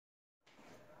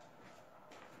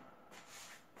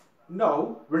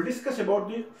Now we'll discuss about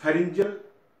the pharyngeal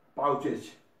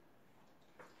pouches.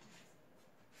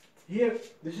 Here,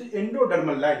 this is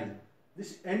endodermal lining.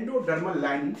 This endodermal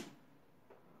lining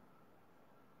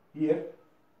here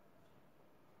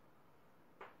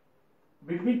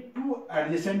between two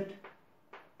adjacent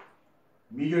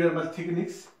mesodermal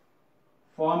thickness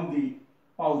form the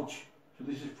pouch. So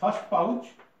this is first pouch,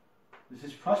 this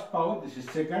is first pouch, this is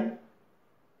second,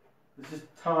 this is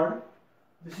third,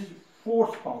 this is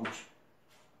fourth pouch.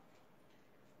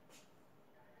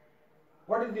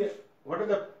 What are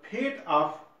the fate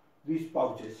of these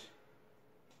pouches?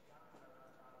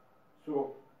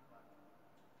 So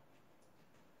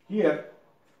here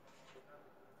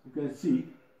you can see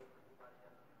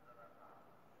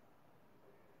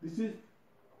this is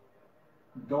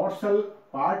dorsal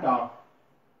part of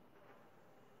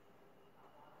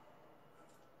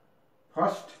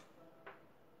first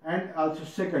and also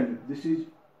second. This is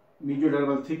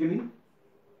mesodermal thickening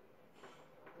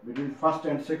between first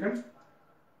and second.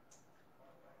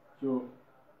 So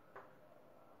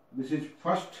this is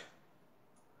first,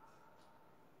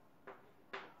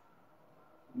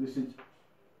 this is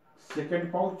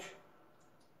second pouch,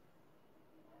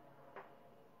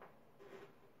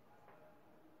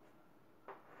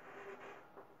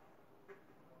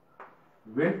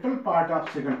 ventral part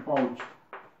of second pouch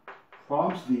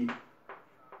forms the,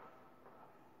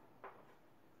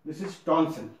 this is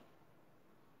tonsil.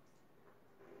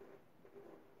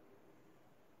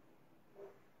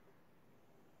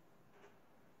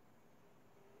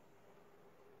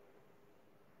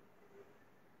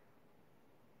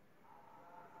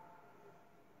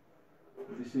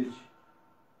 This is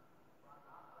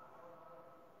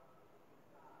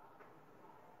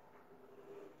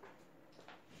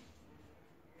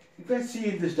you can see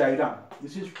in this diagram,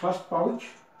 this is first pouch,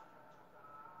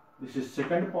 this is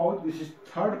second pouch, this is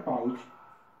third pouch,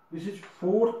 this is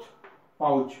fourth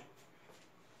pouch,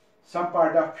 some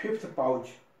part of fifth pouch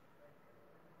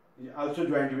is also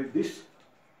joined with this.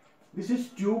 This is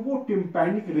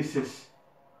tubotympanic recess.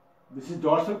 This is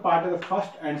dorsal part of the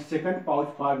first and second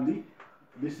pouch form the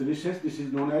this recess. This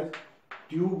is known as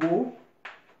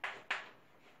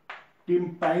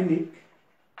tubotympanic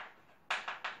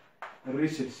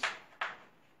recess.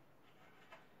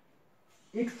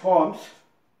 It forms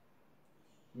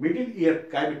middle ear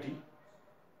cavity,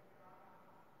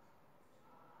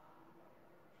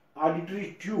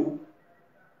 auditory tube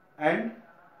and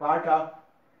part of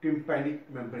tympanic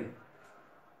membrane.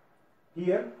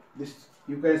 Here this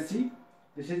you can see,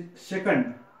 this is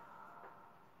second,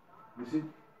 this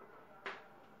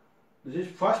is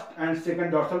first and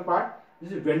second dorsal part,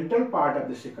 this is ventral part of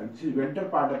the second, this is ventral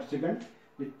part of second,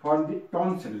 it forms the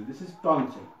tonsil, this is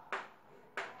tonsil.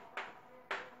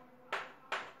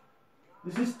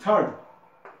 This is third,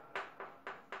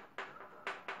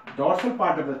 dorsal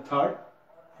part of the third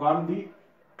form the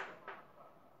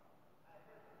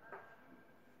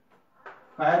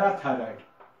parathyroid.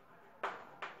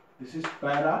 This is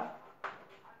parathyroid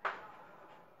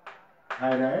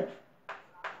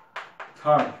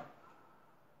third,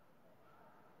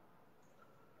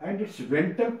 and its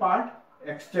ventral part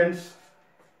extends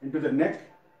into the neck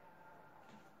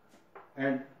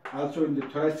and also in the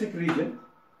thoracic region.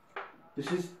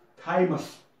 This is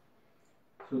thymus.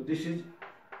 So this is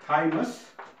thymus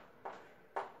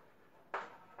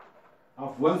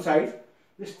of one side.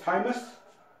 This thymus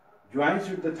joins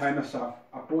with the thymus of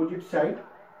opposite side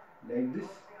like this.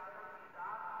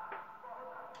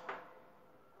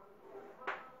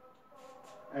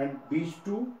 And these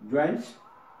two joins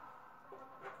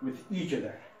with each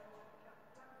other.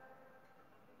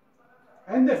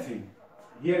 Another thing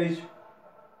here is,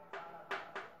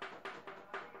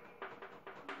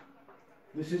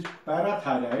 this is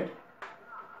parathyroid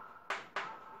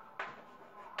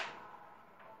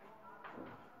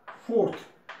fourth,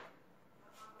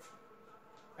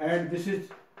 and this is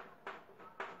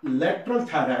lateral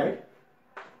thyroid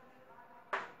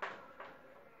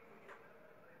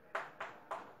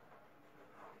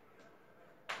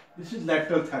this is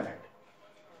lateral thyroid.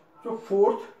 So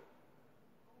fourth,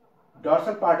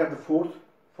 dorsal part of the fourth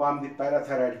form the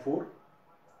parathyroid 4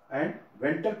 and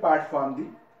ventral part form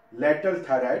the lateral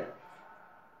thyroid.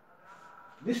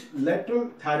 This lateral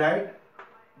thyroid,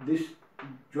 this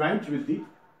joins with the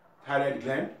thyroid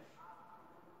gland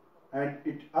and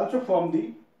it also forms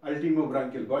the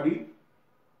ultimobranchial body.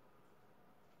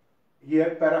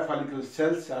 Here parafollicular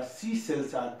cells or C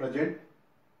cells are present.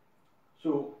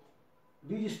 So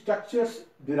these structures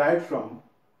derived from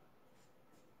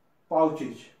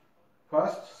pouches,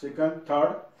 first, second,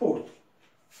 third, fourth.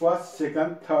 First,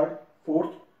 second, third,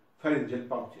 fourth pharyngeal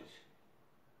pouches.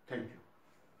 Thank you.